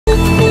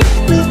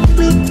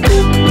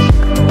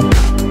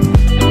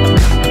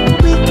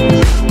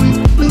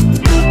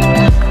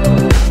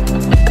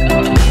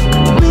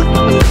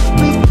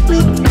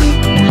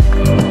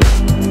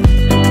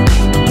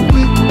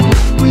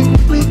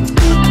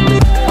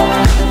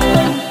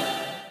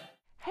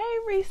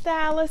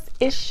Indpls,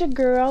 it's your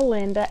girl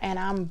Linda, and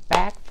I'm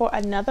back for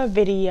another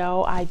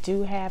video. I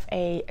do have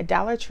a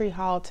Dollar Tree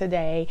haul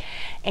today,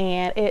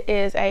 and it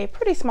is a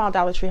pretty small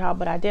Dollar Tree haul,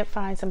 but I did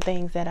find some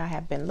things that I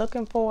have been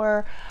looking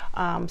for,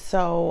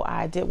 so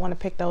I did want to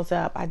pick those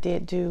up. I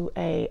did do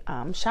a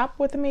shop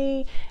with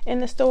me in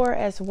the store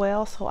as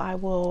well, so I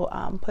will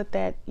put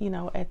that,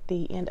 at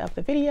the end of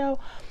the video.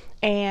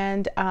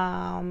 And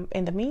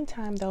in the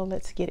meantime, though,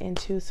 let's get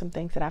into some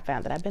things that I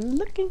found that I've been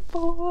looking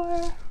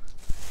for.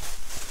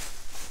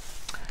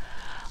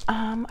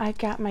 I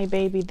got my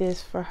baby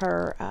this for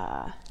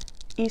her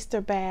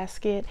Easter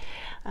basket.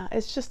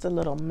 It's just a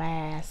little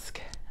mask,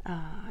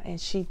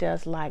 and she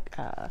does like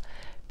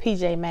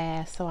PJ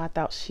masks, so I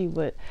thought she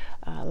would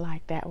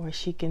like that, where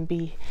she can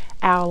be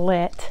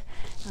owlette.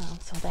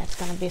 So that's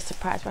gonna be a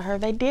surprise for her.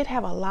 They did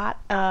have a lot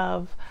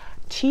of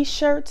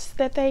t-shirts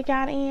that they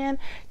got in,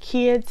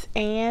 kids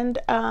and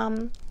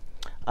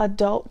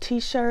adult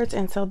t-shirts,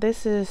 and so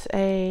this is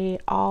a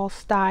all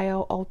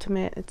style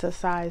ultimate. It's a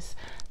size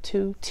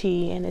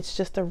 2T, and it's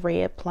just a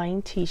red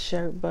plain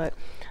t-shirt, but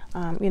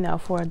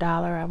for $1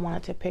 I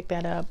wanted to pick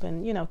that up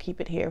and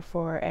keep it here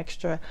for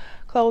extra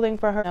clothing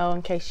for her,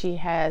 in case she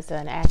has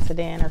an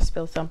accident or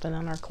spill something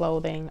on her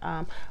clothing,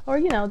 or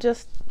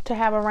just to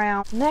have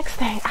around. Next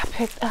thing I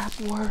picked up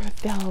were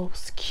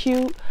those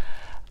cute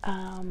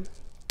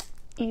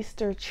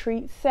Easter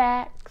treat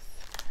sacks,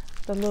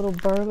 the little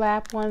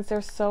burlap ones.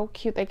 They're so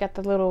cute. They got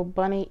the little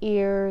bunny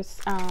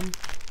ears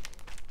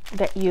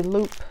that you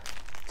loop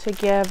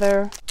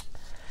together.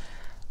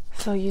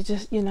 So you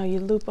just, you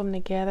loop them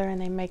together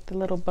and they make the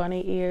little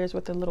bunny ears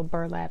with the little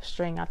burlap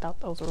string. I thought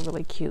those were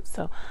really cute,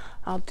 so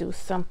I'll do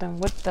something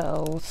with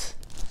those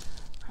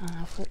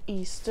for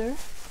Easter.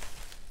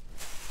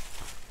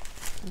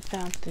 I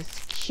found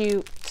this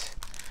cute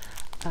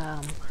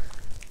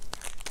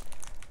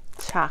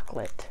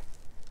chocolate,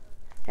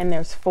 and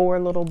there's 4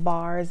 little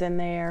bars in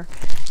there,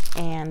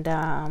 and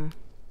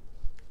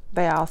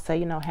they all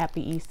say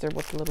Happy Easter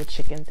with the little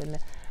chickens and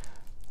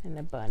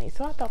the bunny.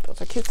 So I thought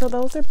those are cute. So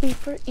those are be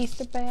for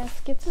Easter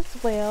baskets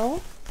as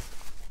well.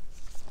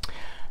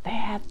 They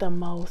have the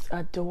most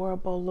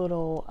adorable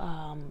little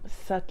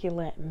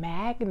succulent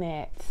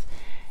magnets,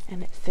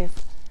 and it says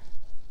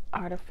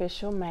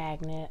artificial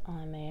magnet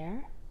on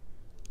there,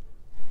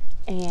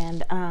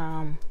 and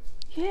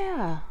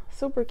yeah,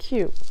 super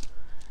cute.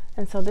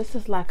 And so this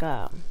is like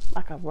a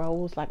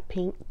rose, like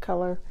pink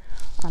color,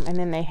 and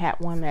then they had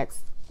one that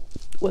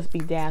was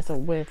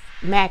bedazzled with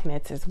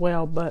magnets as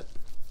well, but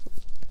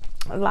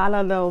a lot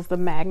of those, the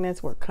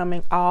magnets were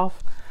coming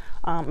off.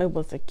 It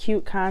was a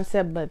cute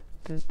concept, but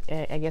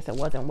I guess it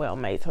wasn't well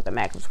made, so the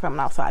magnets were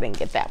coming off, so I didn't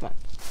get that one.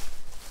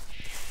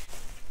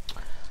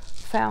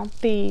 Found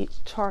the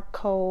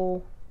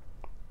charcoal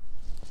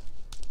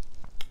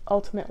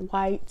ultimate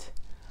white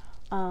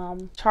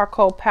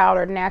charcoal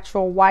powder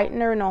natural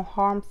whitener, no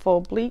harmful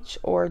bleach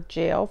or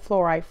gel,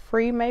 fluoride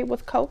free, made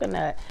with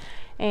coconut,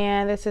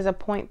 and this is a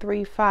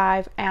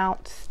 0.35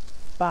 ounce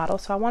bottle,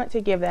 so I wanted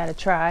to give that a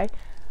try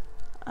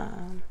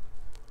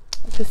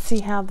to see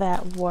how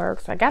that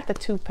works. I got the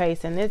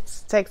toothpaste, and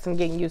it takes some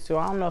getting used to.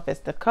 I don't know if it's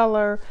the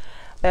color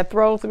that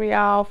throws me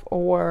off,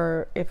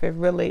 or if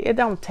it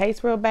don't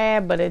taste real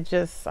bad, but it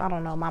just, I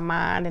don't know, my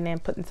mind, and then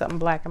putting something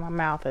black in my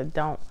mouth, it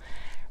don't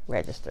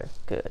register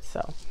good.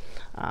 So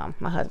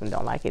my husband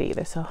don't like it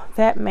either, so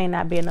that may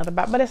not be another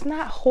bite, but it's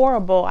not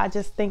horrible. I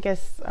just think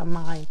it's a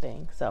mind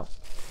thing. So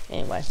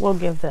anyway, we'll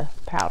give the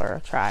powder a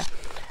try.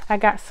 I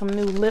got some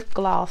new lip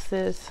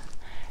glosses,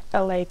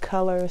 LA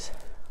colors.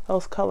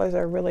 Those colors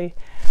are really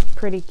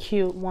pretty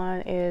cute.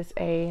 One is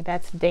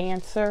that's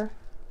Dancer,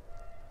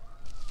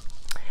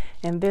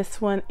 and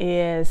this one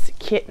is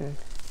Kitten,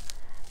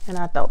 and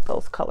I thought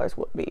those colors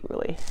would be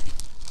really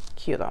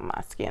cute on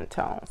my skin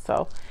tone.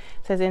 So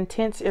it says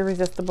intense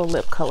irresistible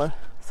lip color,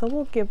 so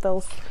we'll give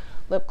those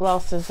lip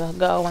glosses a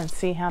go and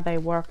see how they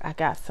work. I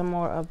got some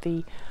more of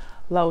the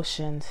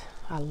lotions.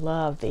 I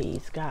love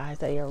these guys.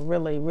 They are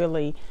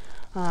really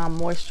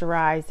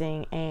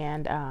moisturizing,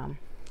 and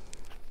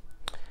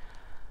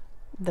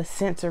the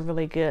scents are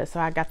really good. So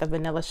I got the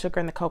vanilla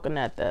sugar and the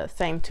coconut, the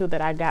same 2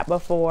 that I got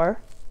before,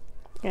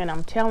 and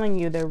I'm telling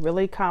you, they're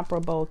really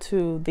comparable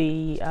to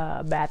the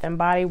Bath and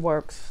Body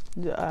Works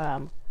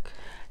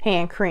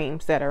hand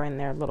creams that are in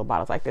their little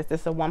bottles like this.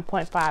 This is a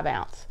 1.5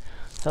 ounce.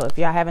 So if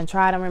y'all haven't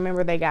tried them,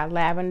 remember they got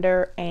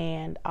lavender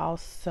and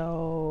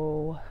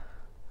also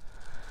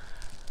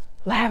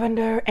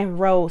lavender and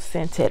rose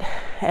scented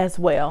as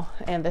well,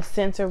 and the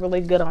scents are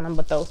really good on them,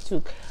 but those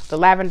 2, the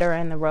lavender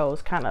and the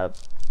rose, kind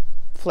of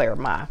flare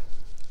my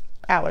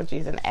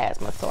allergies and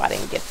asthma, so I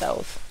didn't get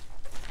those.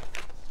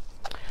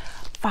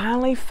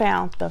 Finally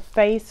found the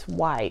face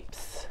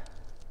wipes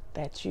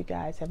that you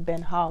guys have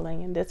been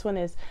hauling, and this one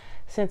is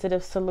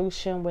sensitive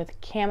solution with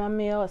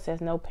chamomile. It says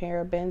no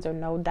parabens or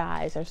no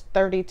dyes. There's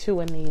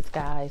 32 in these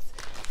guys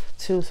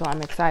too, so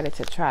I'm excited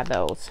to try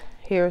those.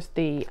 Here's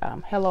the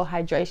Hello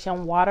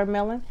Hydration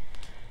Watermelon,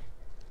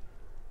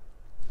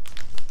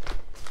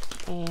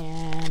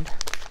 and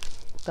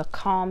the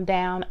Calm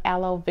Down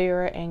Aloe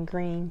Vera and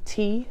Green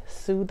Tea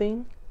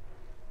Soothing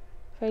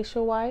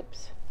facial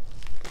wipes.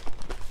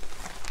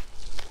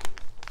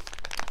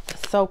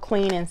 So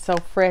clean and so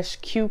fresh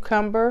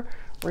cucumber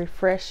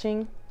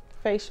refreshing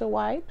facial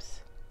wipes.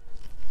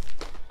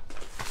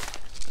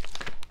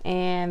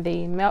 And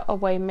the melt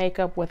away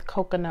makeup with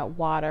coconut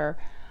water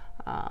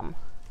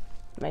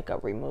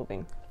makeup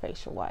removing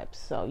facial wipes.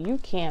 So you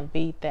can't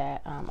beat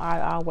that.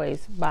 I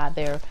always buy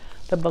the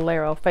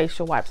Bolero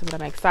facial wipes, but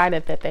I'm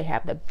excited that they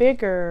have the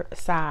bigger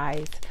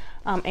size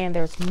and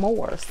there's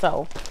more.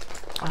 So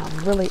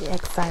I'm really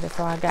excited.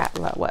 So I got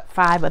what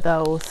 5 of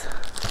those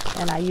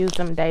and I use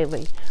them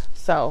daily.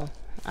 So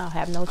I'll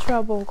have no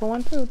trouble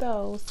going through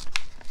those.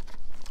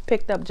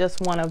 Picked up just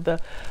one of the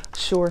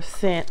Sure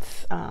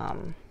Scents,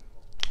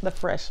 the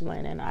fresh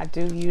linen. I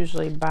do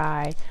usually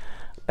buy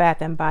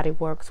Bath and Body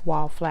Works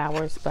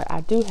Wallflowers, but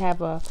I do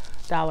have a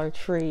Dollar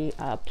Tree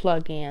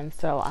plug-in,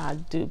 so I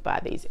do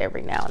buy these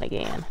every now and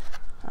again.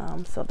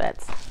 So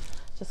that's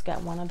just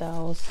got one of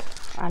those.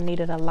 I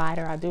needed a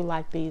lighter. I do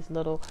like these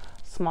little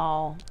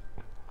small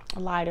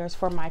lighters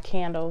for my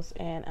candles,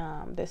 and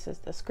this is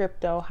the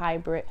Scripto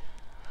Hybrid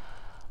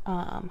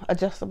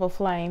adjustable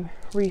flame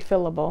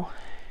refillable,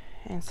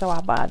 and so I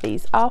buy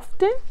these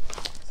often.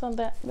 So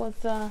that was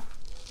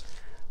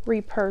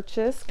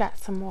repurchased. Got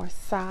some more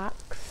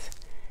socks,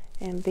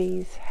 and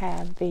these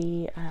have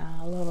the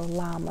little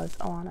llamas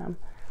on them,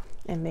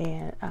 and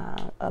then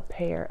a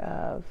pair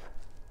of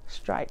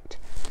striped,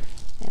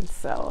 and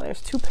so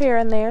there's 2 pair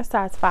in there,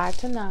 size 5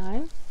 to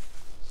 9.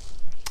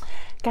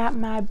 Got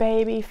my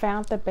baby,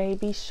 found the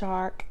Baby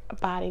Shark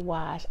body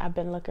wash. I've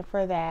been looking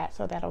for that,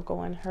 so that'll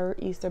go in her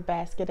Easter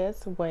basket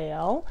as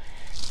well.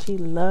 She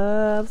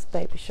loves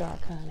Baby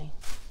Shark, honey.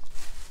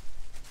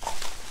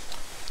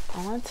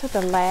 On to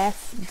the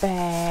last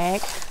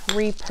bag.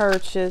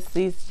 Repurchase.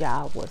 These,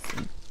 y'all, was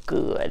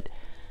good.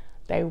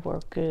 They were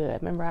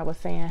good. Remember I was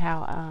saying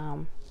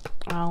how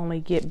I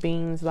only get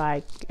beans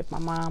like if my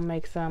mom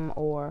makes them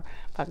or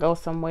if I go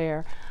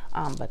somewhere,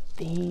 but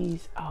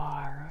these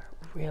are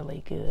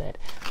really good.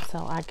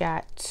 So I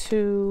got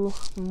 2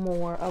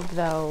 more of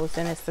those,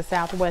 and it's the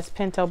Southwest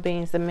Pinto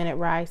beans, the minute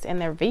rice, and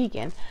they're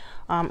vegan.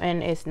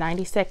 And it's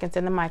 90 seconds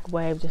in the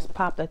microwave. Just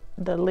pop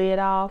the lid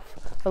off,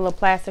 the little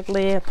plastic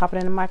lid, pop it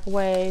in the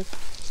microwave.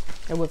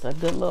 It was a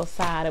good little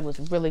side. It was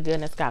really good,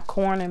 and it's got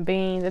corn and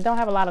beans. It don't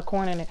have a lot of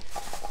corn in it,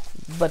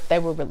 but they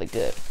were really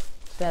good.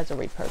 That's a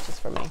repurchase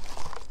for me.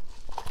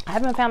 I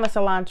haven't found the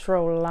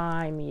cilantro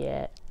lime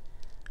yet.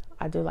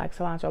 I do like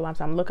cilantro lime,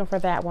 so I'm looking for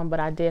that one, but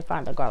I did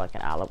find the garlic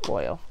and olive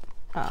oil.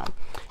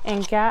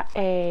 And got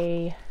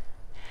a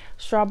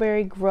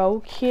strawberry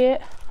grow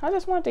kit. I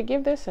just wanted to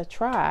give this a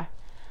try.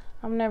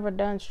 I've never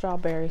done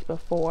strawberries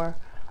before,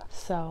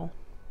 so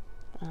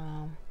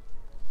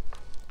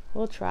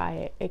we'll try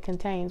it. It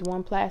contains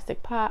 1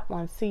 plastic pot,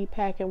 1 seed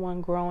packet,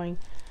 1 growing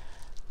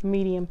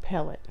medium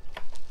pellet.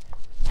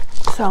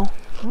 So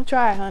we'll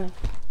try it, honey.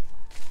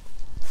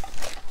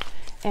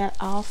 And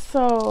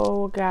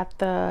also got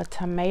the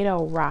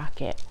tomato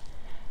rocket.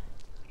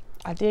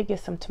 I did get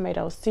some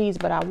tomato seeds,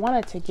 but I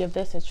wanted to give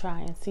this a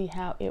try and see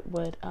how it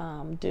would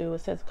do.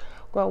 It says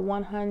grow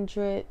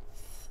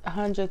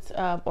hundreds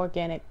of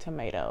organic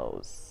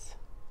tomatoes.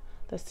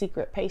 The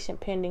secret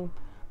patient pending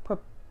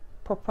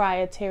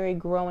proprietary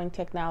growing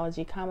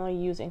technology commonly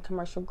used in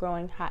commercial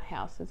growing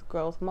hothouses.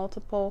 Grows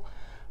multiple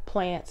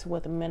plants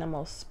with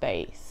minimal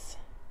space.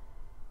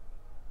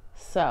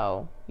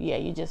 So yeah,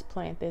 you just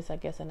plant this, I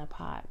guess, in a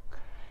pot.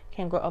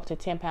 Can grow up to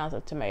 10 pounds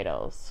of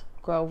tomatoes.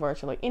 Grow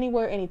virtually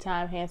anywhere,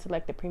 anytime. Hand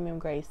selected premium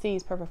grade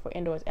seeds, perfect for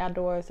indoors,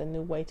 outdoors. A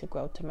new way to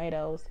grow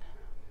tomatoes.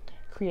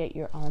 Create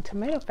your own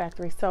tomato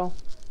factory. So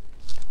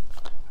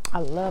I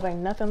love, ain't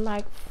nothing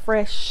like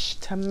fresh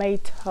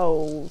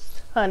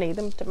tomatoes, honey.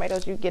 Them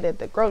tomatoes you get at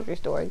the grocery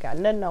store, ain't got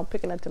nothing on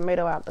picking a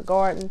tomato out the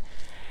garden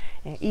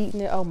and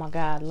eating it. Oh my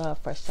God, love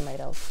fresh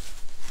tomatoes.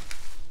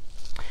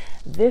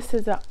 This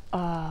is a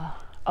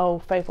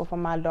Old Faithful for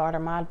my daughter.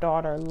 My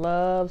daughter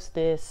loves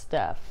this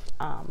stuff.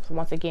 So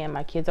once again,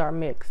 my kids are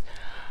mixed,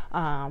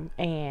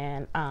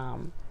 and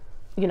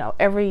you know,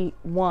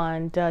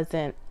 everyone's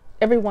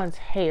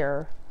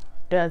hair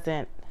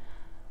doesn't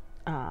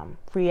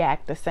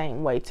react the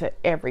same way to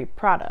every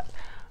product,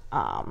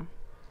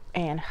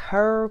 and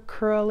her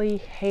curly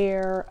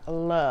hair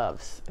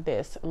loves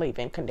this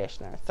leave-in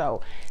conditioner.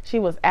 So she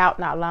was out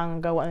not long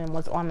ago and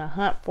was on the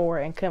hunt for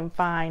it and couldn't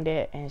find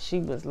it, and she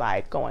was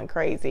like going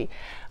crazy,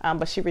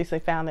 but she recently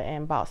found it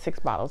and bought 6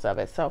 bottles of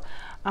it. So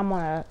I'm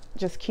gonna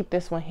just keep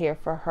this one here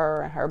for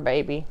her and her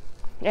baby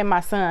and my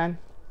son.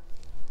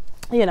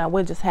 You know,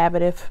 we'll just have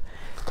it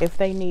if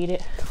they need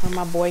it, or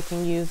my boy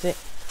can use it.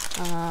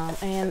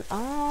 And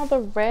all the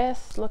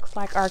rest looks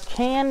like our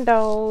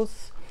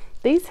candles.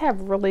 These have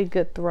really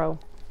good throw,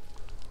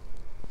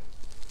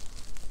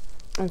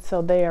 and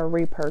so they are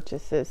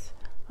repurchases.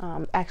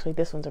 Actually,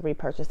 this one's a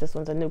repurchase. This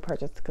one's a new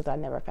purchase because I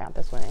never found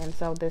this one. And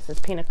so this is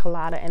pina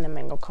colada and the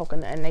mango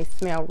coconut, and they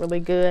smell really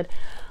good.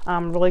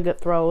 Really good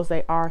throws.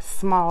 They are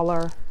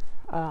smaller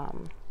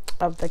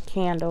of the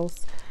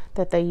candles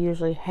that they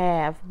usually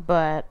have,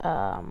 but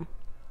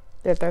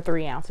They're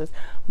 3 ounces,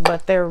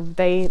 but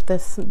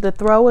the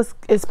throw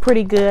is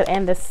pretty good,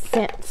 and the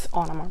scents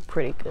on them are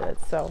pretty good.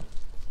 So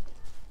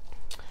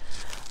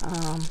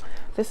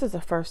this is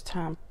a first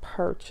time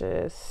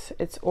purchase.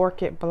 It's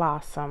Orchid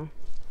Blossom,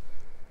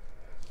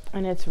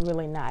 and it's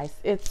really nice.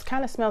 It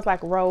kind of smells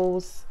like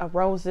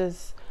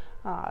roses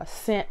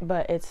scent,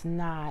 but it's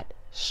not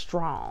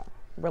strong,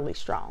 really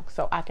strong.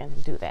 So I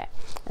can do that.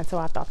 And so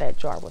I thought that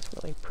jar was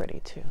really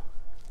pretty too.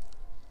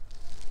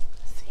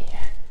 Let's see.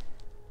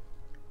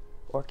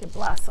 Orchid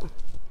Blossom.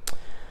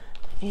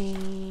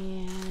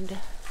 And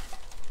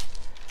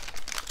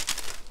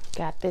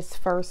got this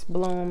First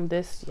Bloom.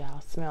 This,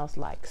 y'all, smells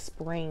like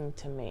spring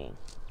to me.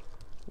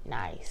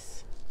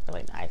 Nice.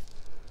 Really nice.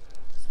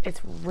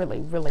 It's really,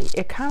 really,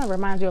 it kind of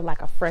reminds you of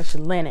like a fresh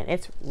linen.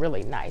 It's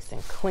really nice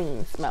and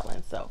clean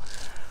smelling. So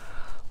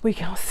we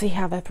gonna see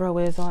how the throw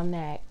is on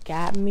that.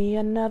 Got me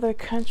another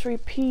Country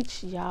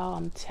Peach, y'all.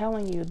 I'm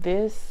telling you,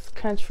 this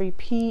Country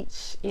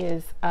Peach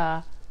is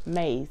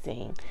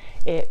amazing.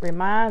 It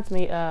reminds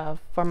me of,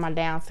 for my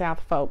down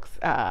south folks,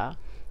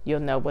 you'll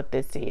know what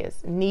this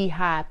is.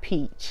 Knee-high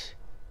peach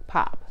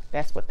pop.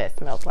 That's what that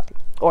smells like,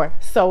 or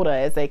soda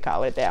as they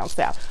call it down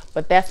south.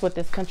 But that's what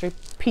this Country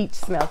Peach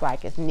smells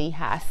like. It's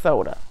knee-high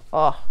soda.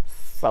 Oh,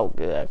 so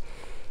good.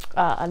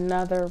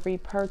 Another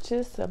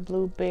repurchase, a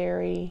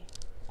blueberry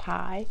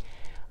pie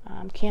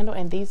candle,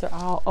 and these are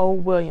all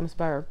Old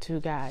Williamsburg too,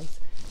 guys.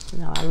 You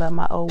know, I love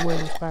my Old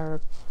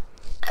Williamsburg.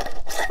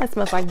 It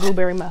smells like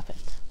blueberry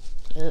muffins.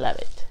 Love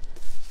it.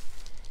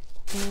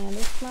 And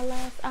it's my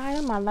last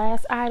item. My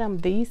last item.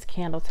 These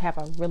candles have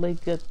a really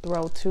good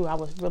throw too. I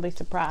was really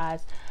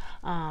surprised.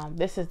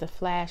 This is the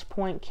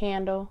Flashpoint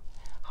candle.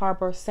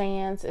 Harbor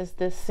Sands is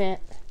this scent,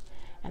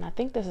 and I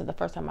think this is the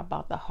first time I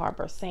bought the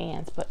Harbor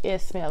Sands, but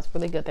it smells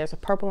really good. There's a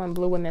purple and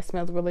blue one that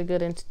smells really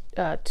good in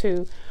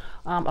too,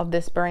 of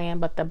this brand.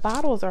 But the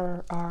bottles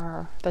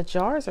are the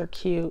jars are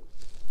cute,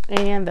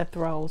 and the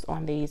throws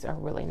on these are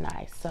really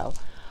nice. So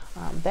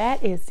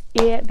that is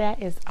it.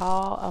 That is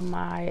all of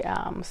my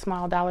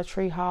small Dollar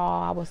Tree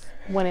haul.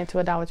 I went into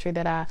a Dollar Tree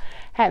that I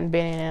hadn't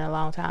been in a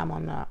long time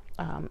on the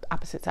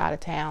opposite side of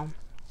town.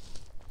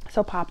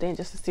 So popped in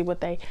just to see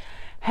what they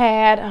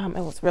had.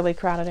 It was really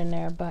crowded in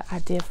there, but I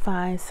did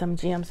find some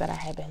gems that I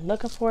had been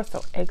looking for.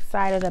 So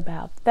excited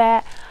about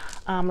that.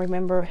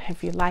 Remember,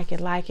 if you like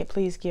it,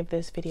 please give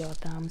this video a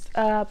thumbs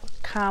up,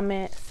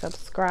 comment,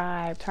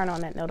 subscribe, turn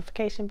on that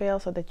notification bell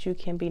so that you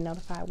can be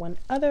notified when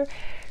other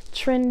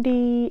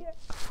trendy,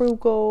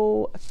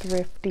 frugal,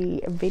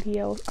 thrifty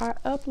videos are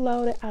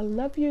uploaded. I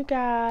love you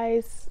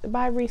guys.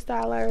 Bye,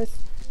 restylers.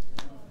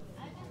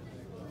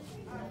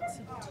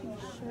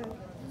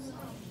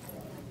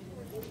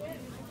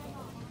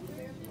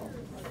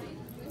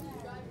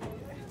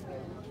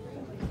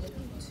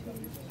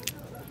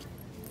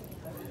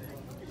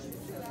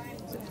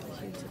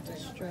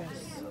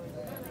 Distress.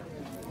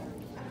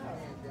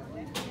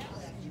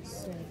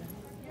 7.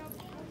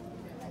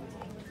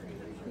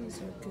 These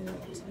are good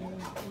to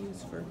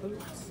use for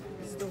boots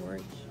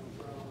storage.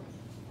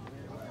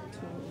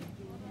 To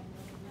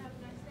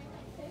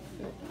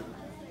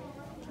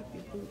keep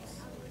your boots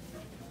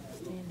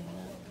standing up.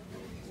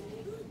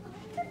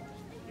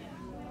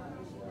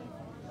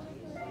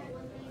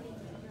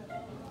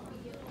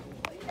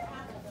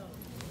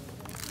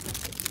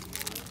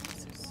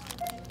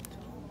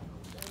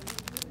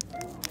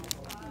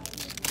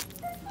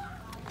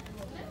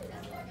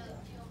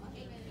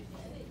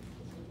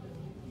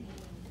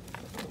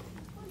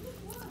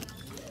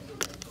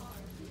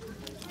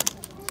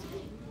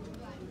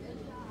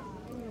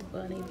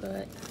 Bunny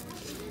butt.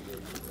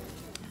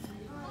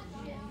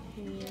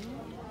 Here.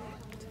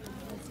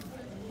 Towels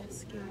and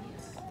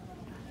baskets.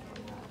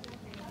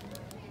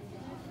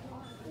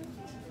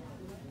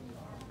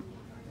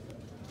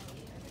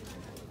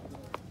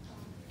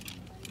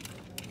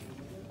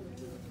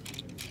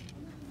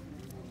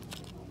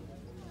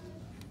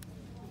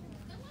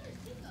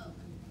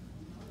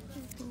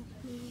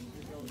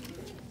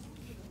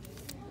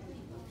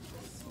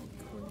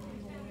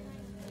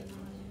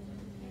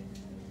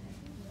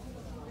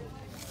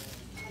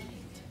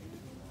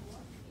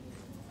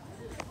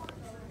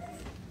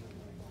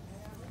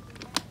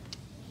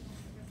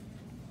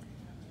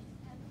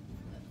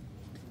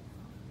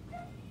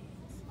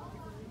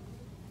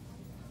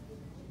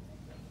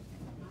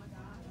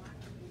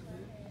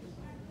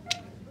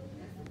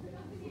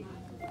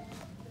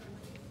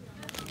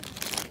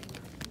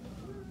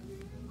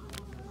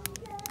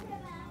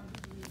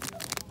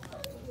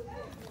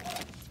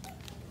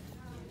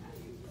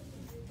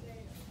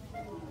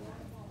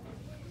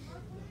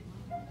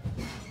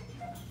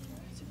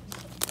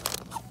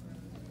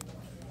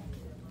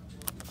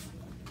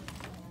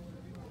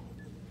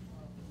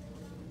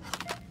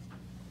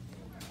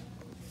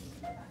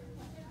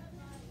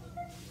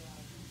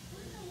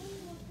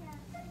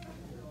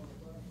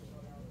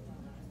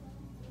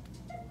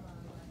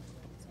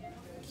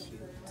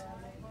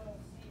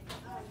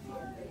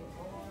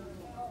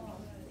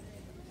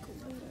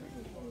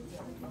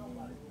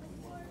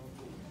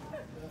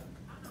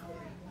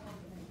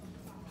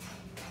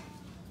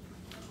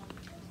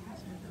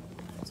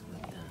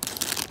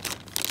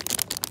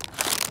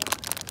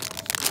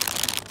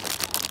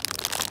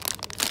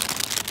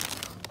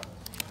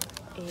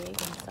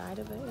 egg inside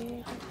of an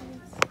egg, I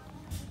guess.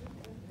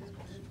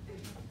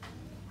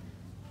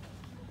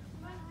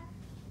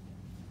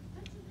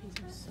 These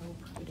are so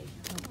pretty.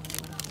 I don't know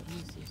what I would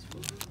use these for.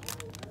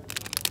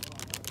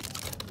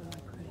 Really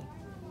pretty.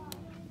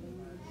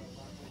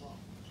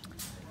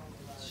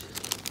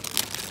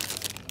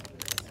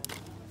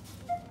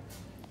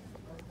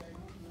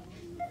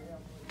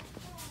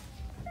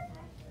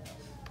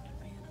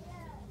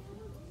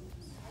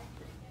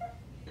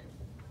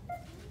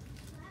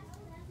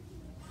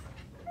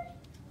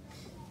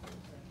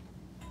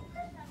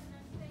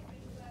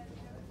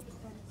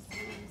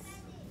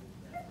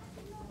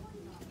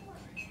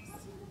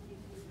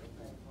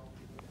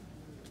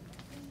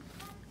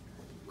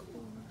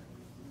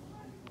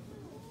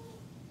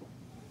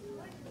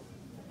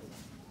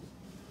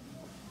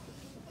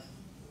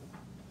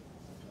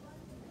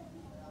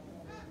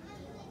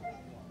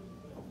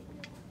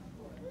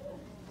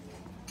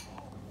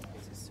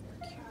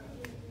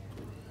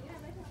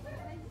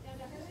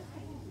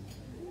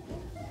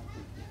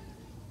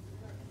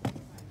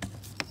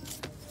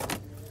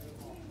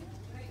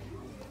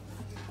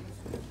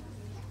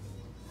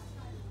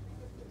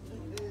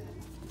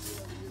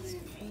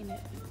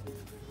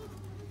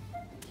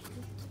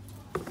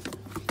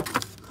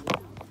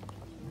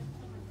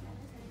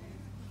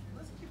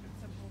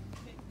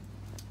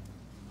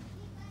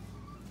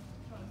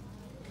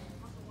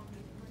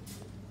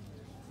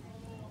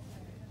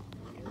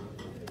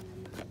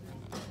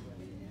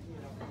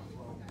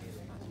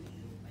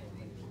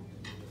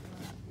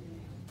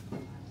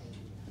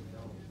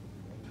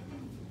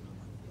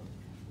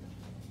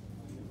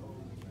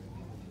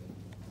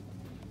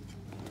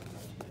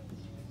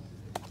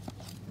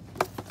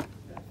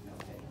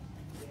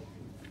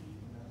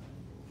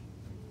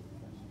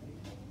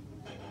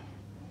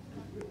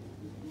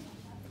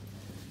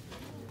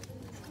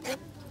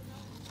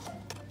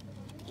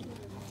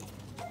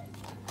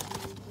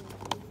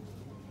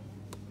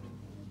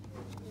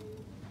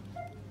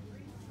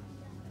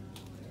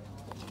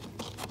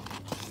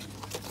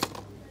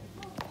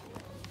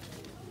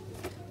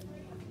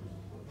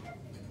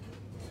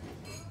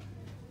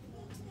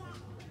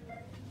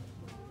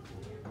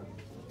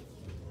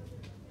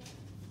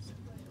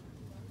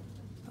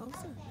 Those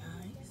are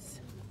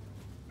nice.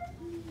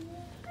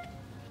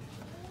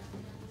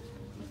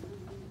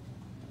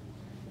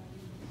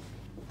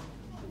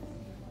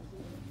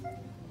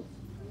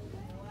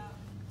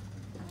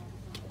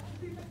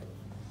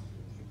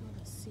 Oh,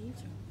 the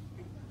seeds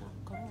are not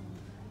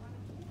gone.